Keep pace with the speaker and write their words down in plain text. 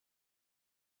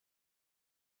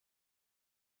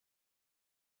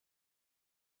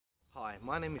Hi,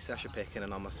 my name is Sasha Peckan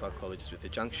and I'm a psychologist with the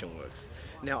MindWorks.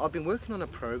 Now, I've been working on a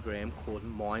program called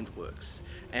MindWorks,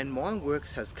 and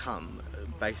MindWorks has come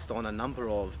based on a number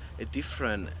of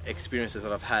different experiences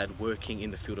that I've had working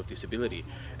in the field of disability.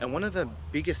 And one of the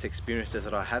biggest experiences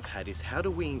that I have had is how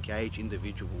do we engage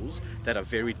individuals that are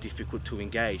very difficult to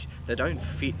engage, that don't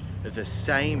fit the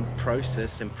same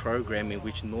process and program in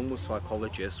which normal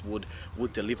psychologists would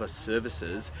deliver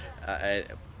services.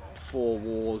 Four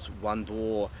walls, one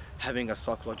door, having a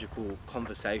psychological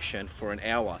conversation for an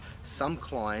hour. Some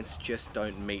clients just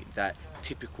don't meet that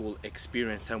typical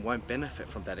experience and won't benefit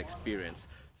from that experience.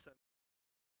 So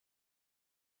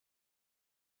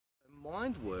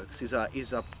MindWorks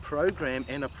is a program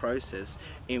and a process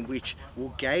in which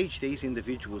we'll gauge these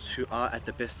individuals who are at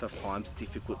the best of times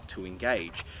difficult to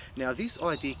engage. Now, this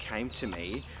idea came to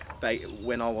me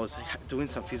when I was doing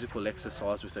some physical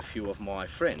exercise with a few of my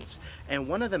friends, and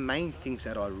one of the main things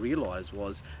that I realized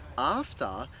was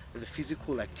after the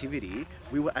physical activity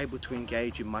we were able to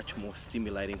engage in much more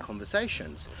stimulating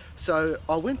conversations. So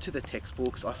I went to the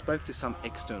textbooks, I spoke to some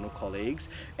external colleagues,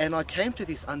 and I came to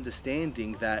this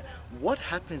understanding that what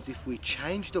happens if we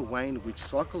change the way in which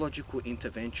psychological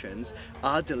interventions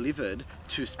are delivered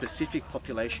to specific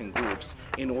population groups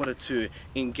in order to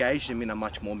engage them in a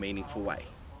much more meaningful way.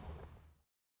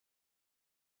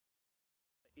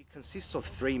 It consists of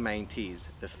three main tiers.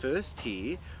 The first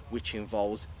tier, which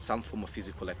involves some form of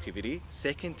physical activity,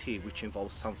 second tier, which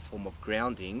involves some form of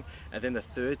grounding, and then the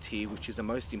third tier, which is the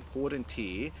most important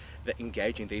tier, that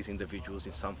engaging these individuals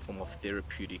in some form of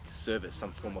therapeutic service,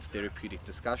 some form of therapeutic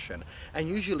discussion. And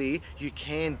usually you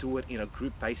can do it in a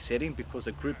group-based setting, because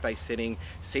a group-based setting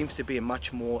seems to be a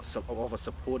much more of a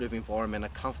supportive environment, a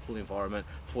comfortable environment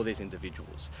for these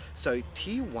individuals. So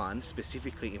tier one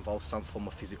specifically involves some form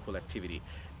of physical activity.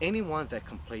 Anyone that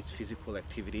completes physical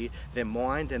activity, their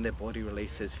mind and their body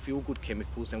releases feel-good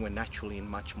chemicals, and we're naturally in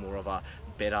much more of a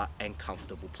better and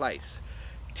comfortable place.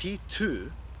 Tier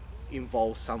two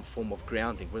involves some form of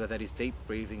grounding, whether that is deep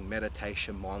breathing,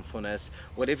 meditation, mindfulness,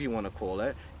 whatever you want to call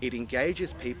it. It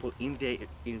engages people in their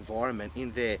environment,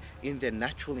 in their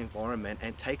natural environment,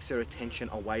 and takes their attention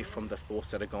away from the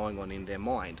thoughts that are going on in their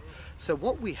mind. So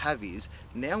what we have is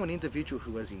now an individual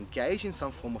who has engaged in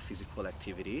some form of physical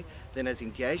activity, then has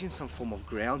engaged in some form of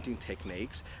grounding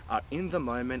techniques, are in the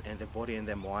moment, and their body and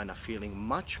their mind are feeling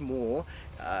much more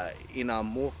in a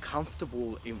more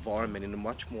comfortable environment, in a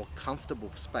much more comfortable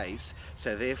space.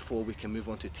 So therefore we can move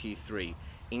on to tier three,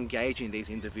 engaging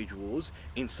these individuals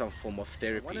in some form of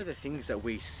therapy. One of the things that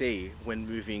we see when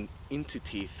moving into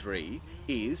tier three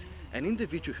is an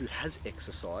individual who has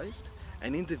exercised,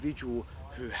 an individual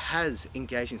who has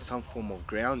engaged in some form of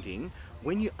grounding.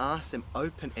 When you ask them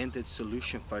open-ended,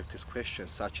 solution-focused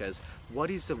questions such as, what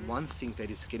is the one thing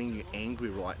that is getting you angry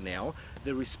right now?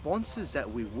 The responses that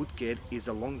we would get is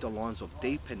along the lines of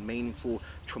deep and meaningful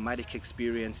traumatic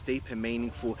experience, deep and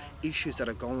meaningful issues that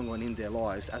are going on in their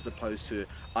lives, as opposed to,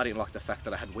 I didn't like the fact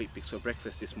that I had wheat bix for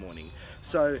breakfast this morning.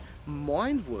 So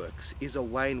MindWorks is a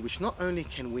way in which not only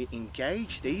can we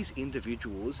engage these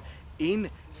individuals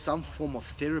in some form of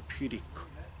therapeutic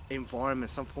environment,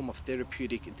 some form of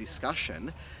therapeutic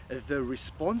discussion, the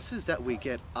responses that we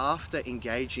get after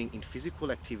engaging in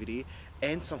physical activity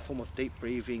and some form of deep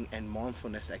breathing and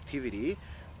mindfulness activity,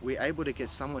 we're able to get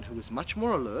someone who is much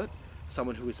more alert,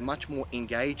 someone who is much more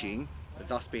engaging,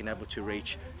 thus being able to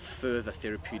reach further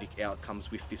therapeutic outcomes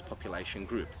with this population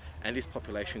group. And this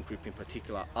population group in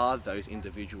particular are those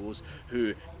individuals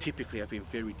who typically have been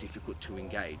very difficult to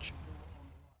engage.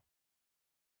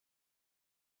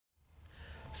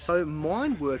 So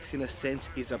MindWorks, in a sense,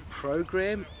 is a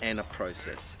program and a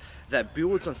process that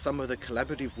builds on some of the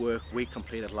collaborative work we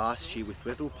completed last year with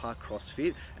Wetherill Park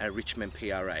CrossFit and Richmond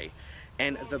PRA.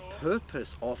 And the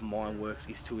purpose of MindWorks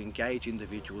is to engage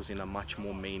individuals in a much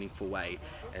more meaningful way.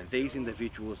 And these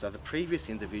individuals are the previous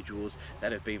individuals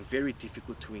that have been very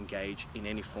difficult to engage in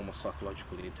any form of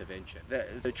psychological intervention.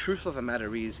 The truth of the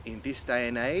matter is, in this day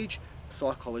and age,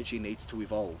 psychology needs to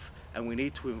evolve, and we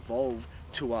need to evolve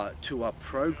to a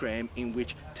program in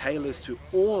which tailors to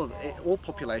all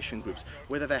population groups,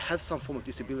 whether they have some form of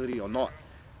disability or not.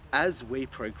 As we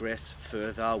progress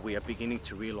further, we are beginning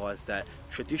to realize that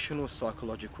traditional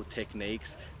psychological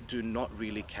techniques do not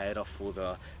really cater for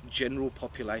the general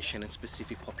population and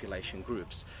specific population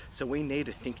groups. So we need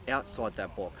to think outside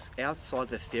that box, outside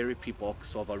the therapy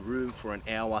box of a room for an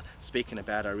hour speaking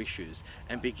about our issues,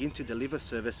 and begin to deliver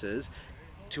services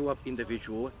to an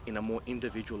individual in a more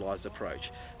individualized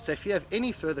approach. So if you have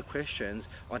any further questions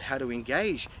on how to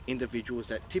engage individuals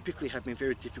that typically have been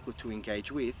very difficult to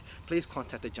engage with, please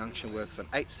contact the MindWorks on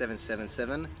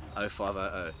 8777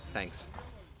 0500. Thanks.